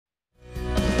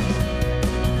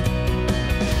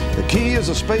key is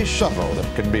a space shuttle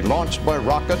that can be launched by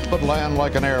rocket but land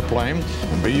like an airplane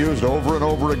and be used over and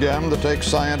over again to take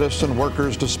scientists and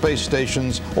workers to space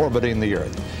stations orbiting the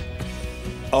Earth.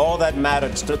 All that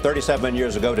mattered 37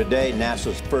 years ago today,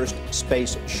 NASA's first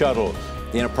space shuttle.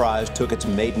 The Enterprise took its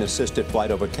maiden assisted flight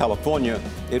over California.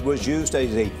 It was used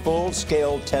as a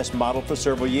full-scale test model for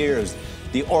several years.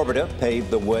 The orbiter paved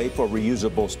the way for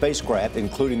reusable spacecraft,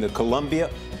 including the Columbia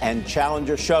and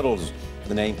Challenger shuttles.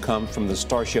 The name comes from the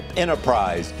starship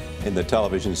Enterprise in the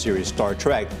television series Star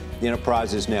Trek. The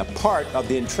Enterprise is now part of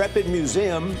the Intrepid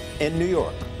Museum in New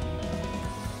York.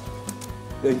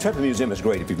 The Intrepid Museum is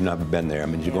great if you've never been there. I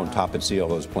mean, you go on top and see all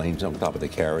those planes on top of the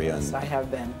carrier. Yes, I have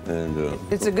been. And,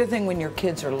 it's a good thing when your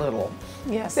kids are little.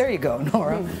 Yes. There you go,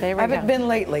 Nora. There we I haven't go. been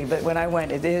lately, but when I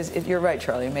went, you're right,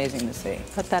 Charlie, amazing to see.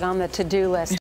 Put that on the to-do list.